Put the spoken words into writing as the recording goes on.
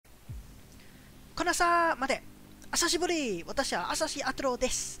こなさまで。久しぶり。私はAsashi Arthuroで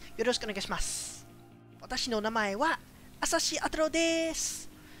す。よろしくお願いします。私の名前はAsashi Arthuroです。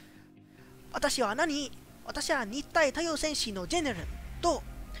私は日体太陽戦士のジェネラルと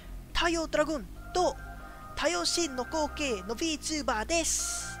太陽ドラゴンと太陽神の後継の VTuber で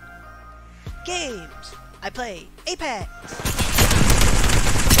す。Games I play Apex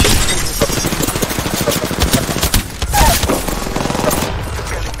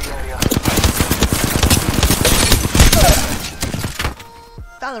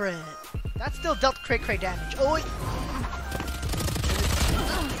Valorant. That still dealt crit damage. Oh,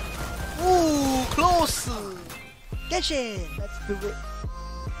 ooh, close. Genshin. Let's do it.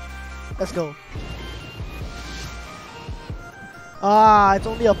 Let's go. Ah, it's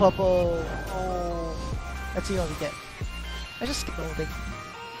only a purple. Oh, let's see what we get. I just skipped the whole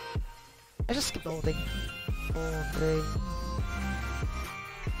thing.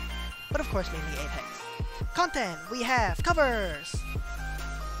 But of course, mainly Apex. Content, we have covers,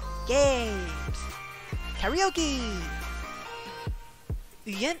 games, karaoke.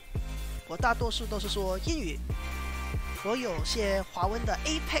 语言，我大多数都是说英语。我有些华文的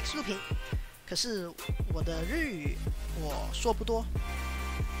Apex 录屏，可是我的日语我说不多，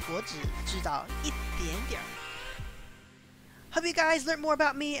我只知道一点点。Hope you guys learn more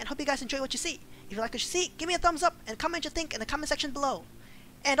about me and hope you guys enjoy what you see. If you like what you see, give me a thumbs up and comment your think in the comment section below.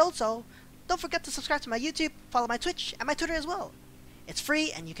 And also, don't forget to subscribe to my YouTube, follow my Twitch, and my Twitter as well. It's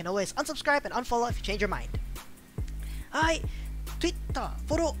free and you can always unsubscribe and unfollow if you change your mind. Hi, Twitter,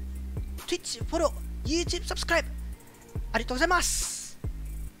 follow, Twitch, follow, YouTube, subscribe. Arigatou gozaimasu.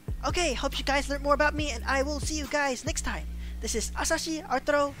 Okay, hope you guys learned more about me and I will see you guys next time. This is Asashi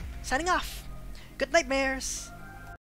Arthuro signing off. Good nightmares.